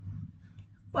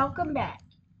Welcome back.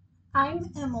 I'm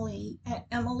Emily at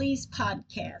Emily's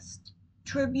Podcast,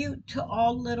 Tribute to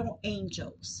All Little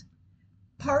Angels,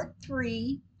 Part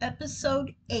 3,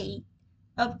 Episode 8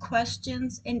 of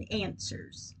Questions and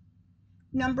Answers.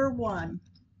 Number 1.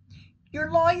 Your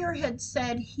lawyer had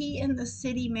said he and the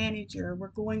city manager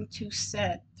were going to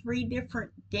set 3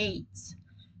 different dates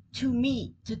to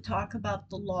meet to talk about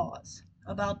the laws,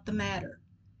 about the matter.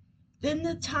 Then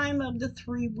the time of the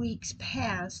 3 weeks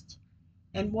passed,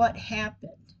 and what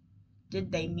happened?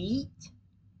 Did they meet?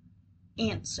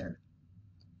 Answer.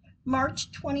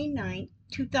 March 29,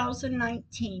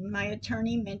 2019, my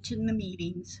attorney mentioned the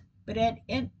meetings, but at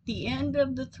the end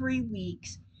of the 3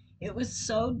 weeks, it was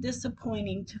so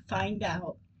disappointing to find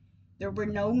out there were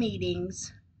no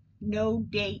meetings, no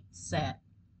date set.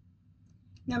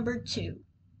 Number 2.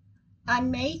 On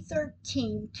May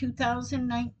 13,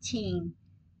 2019,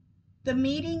 the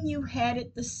meeting you had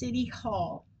at the City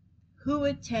Hall, who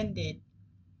attended?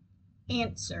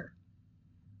 Answer.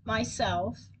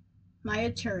 Myself, my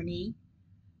attorney,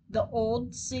 the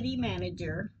old city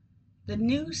manager, the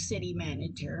new city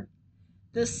manager,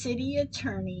 the city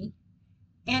attorney,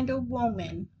 and a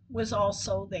woman was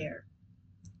also there.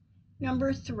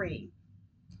 Number 3.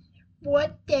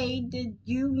 What day did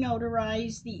you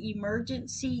notarize the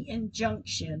emergency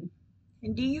injunction,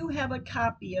 and do you have a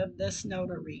copy of this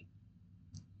notary?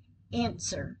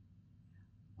 Answer.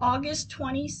 August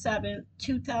 27,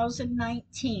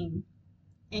 2019,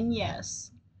 and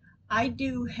yes, I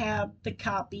do have the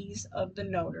copies of the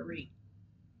notary.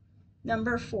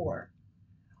 Number 4.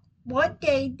 What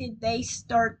day did they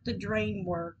start the drain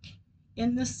work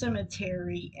in the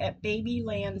cemetery at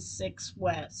Babyland 6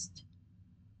 West?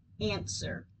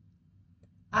 Answer.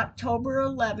 October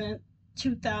 11,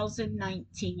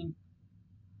 2019.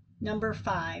 Number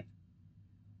 5.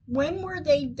 When were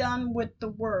they done with the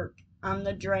work on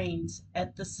the drains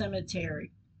at the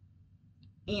cemetery?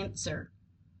 Answer.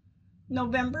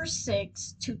 November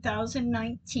 6,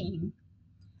 2019.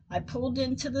 I pulled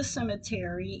into the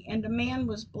cemetery and a man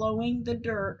was blowing the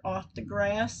dirt off the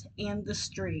grass and the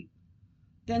street.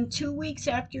 Then 2 weeks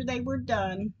after they were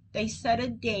done, they set a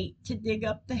date to dig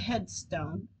up the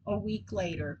headstone a week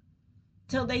later,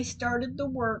 till they started the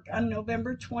work on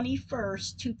November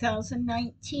 21st,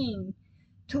 2019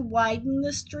 to widen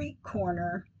the street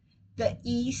corner, the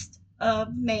east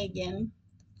of Megan,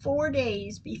 4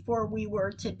 days before we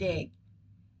were to dig.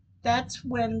 That's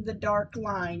when the dark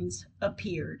lines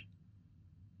appeared.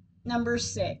 Number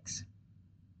 6.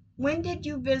 When did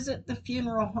you visit the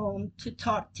funeral home to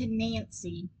talk to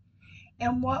Nancy?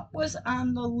 And what was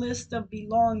on the list of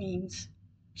belongings?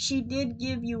 She did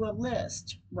give you a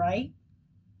list, right?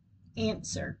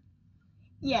 Answer.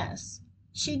 Yes,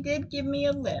 she did give me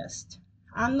a list.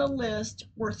 On the list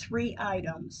were 3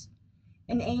 items: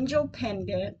 an angel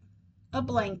pendant, a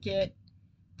blanket,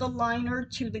 the liner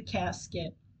to the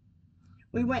casket.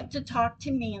 We went to talk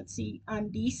to Nancy on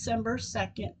December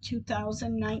 2nd,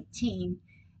 2019,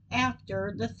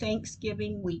 after the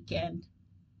Thanksgiving weekend.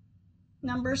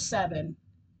 Number 7.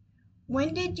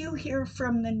 When did you hear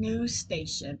from the news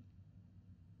station?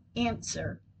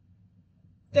 Answer.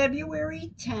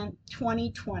 February 10th,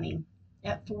 2020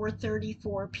 at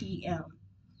 4:34 p.m.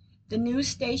 The news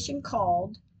station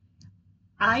called.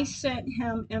 I sent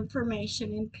him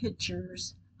information and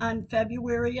pictures on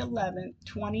February 11th,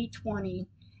 2020,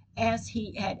 as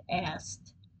he had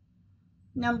asked.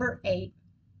 Number 8.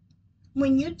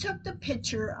 When you took the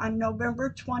picture on November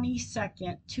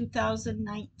 22nd,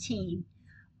 2019,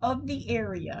 of the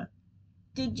area,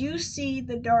 did you see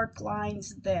the dark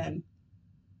lines then?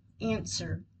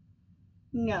 Answer.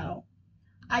 No,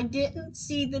 I didn't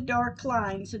see the dark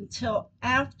lines until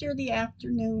after the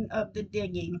afternoon of the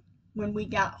digging, when we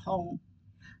got home.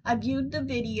 I viewed the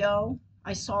video.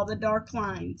 I saw the dark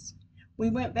lines. We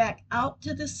went back out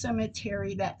to the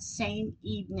cemetery that same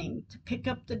evening to pick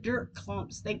up the dirt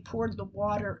clumps they poured the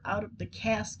water out of the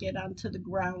casket onto the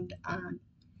ground on.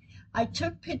 I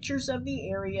took pictures of the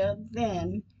area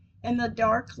then, and the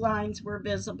dark lines were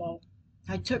visible.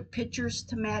 I took pictures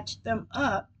to match them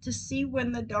up to see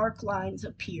when the dark lines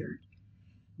appeared.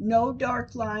 No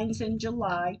dark lines in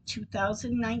July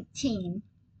 2019,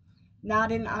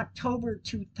 not in October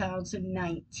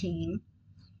 2019,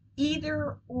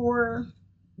 either or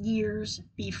years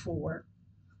before.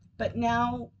 But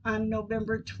now on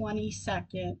November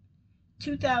 22nd,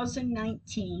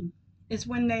 2019 is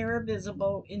when they are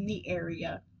visible in the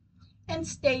area and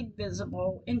stayed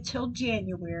visible until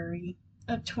January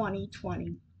of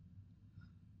 2020.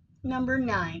 Number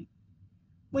 9.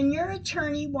 When your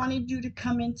attorney wanted you to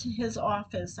come into his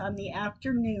office on the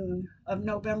afternoon of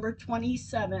November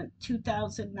 27,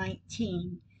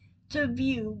 2019, to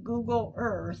view Google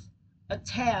Earth, a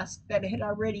task that had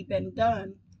already been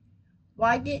done,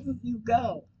 why didn't you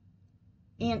go?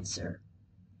 Answer: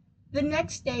 the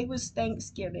next day was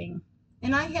Thanksgiving,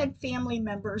 and I had family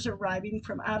members arriving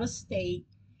from out of state,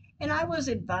 and I was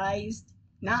advised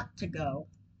not to go,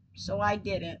 so I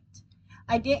didn't.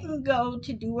 I didn't go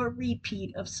to do a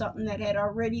repeat of something that had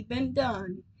already been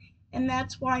done, and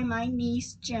that's why my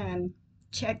niece Jen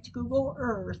checked Google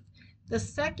Earth the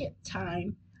second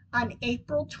time on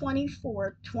April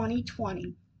 24th,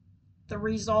 2020. The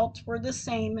results were the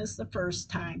same as the first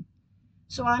time,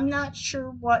 so I'm not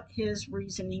sure what his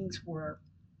reasonings were.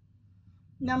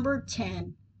 Number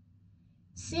 10.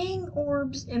 Seeing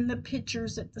orbs in the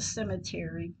pictures at the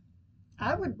cemetery.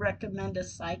 I would recommend a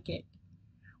psychic.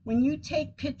 When you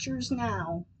take pictures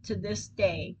now, to this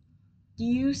day, do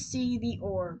you see the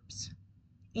orbs?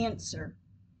 Answer: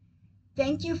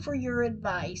 thank you for your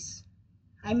advice.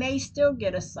 I may still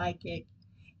get a psychic.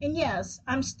 And yes,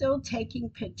 I'm still taking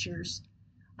pictures.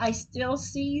 I still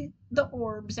see the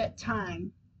orbs at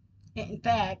time. In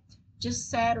fact, just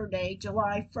Saturday,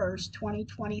 July 1st,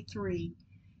 2023,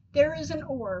 there is an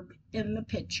orb in the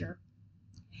picture.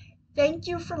 Thank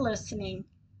you for listening.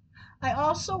 I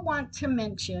also want to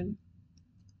mention,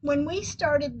 when we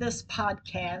started this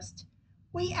podcast,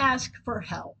 we asked for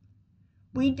help.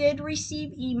 We did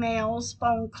receive emails,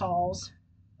 phone calls,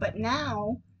 but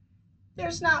now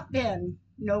there's not been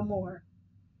no more.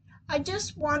 I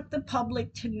just want the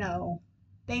public to know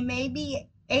they may be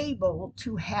able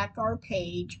to hack our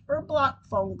page or block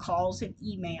phone calls and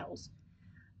emails,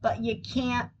 but you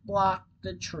can't block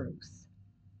the truth.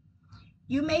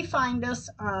 You may find us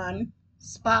on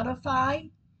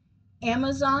Spotify,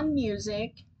 Amazon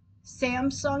Music,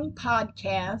 Samsung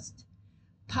Podcast,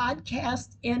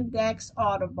 Podcast Index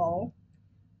Audible,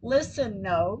 Listen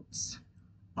Notes,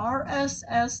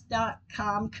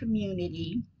 RSS.com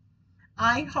Community,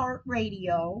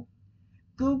 iHeartRadio,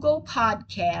 Google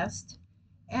Podcast,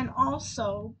 and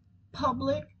also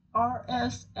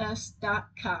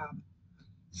publicrss.com.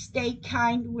 Stay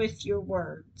kind with your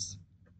words.